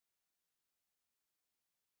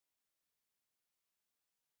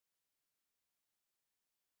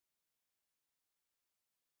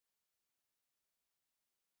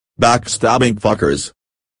Backstabbing fuckers.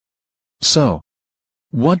 So,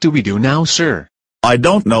 what do we do now, sir? I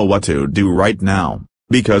don't know what to do right now,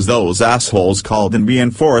 because those assholes called in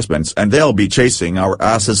reinforcements and they'll be chasing our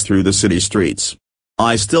asses through the city streets.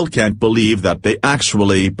 I still can't believe that they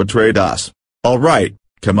actually betrayed us. Alright,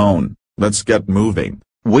 come on, let's get moving.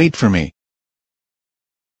 Wait for me.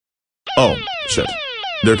 Oh, shit.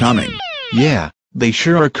 They're coming. Yeah, they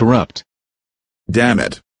sure are corrupt. Damn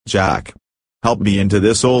it, Jack. Help me into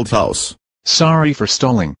this old house. Sorry for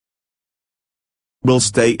stalling. We'll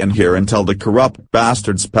stay in here until the corrupt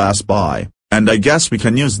bastards pass by, and I guess we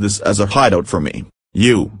can use this as a hideout for me,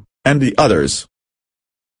 you, and the others.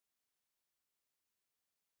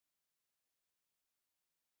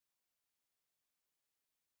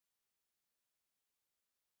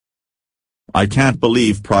 I can't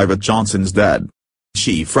believe Private Johnson's dead.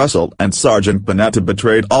 Chief Russell and Sergeant Panetta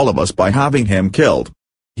betrayed all of us by having him killed.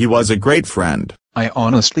 He was a great friend. I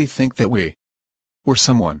honestly think that we, or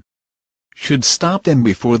someone, should stop them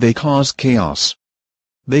before they cause chaos.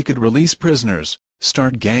 They could release prisoners,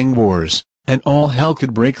 start gang wars, and all hell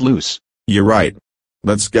could break loose. You're right.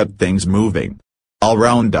 Let's get things moving. I'll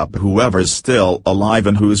round up whoever's still alive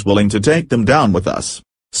and who's willing to take them down with us.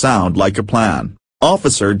 Sound like a plan,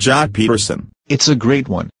 Officer Jack Peterson? It's a great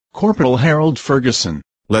one, Corporal Harold Ferguson.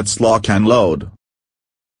 Let's lock and load.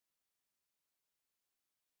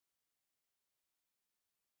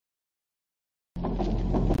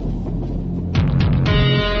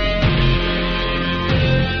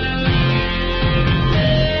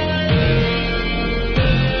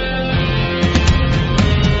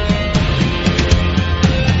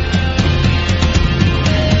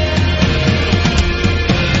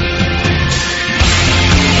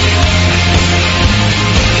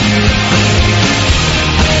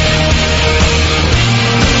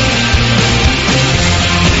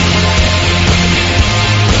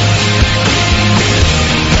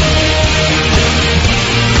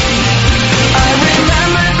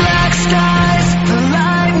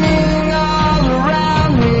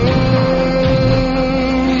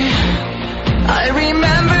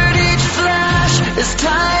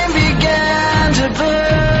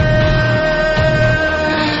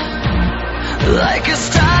 Like a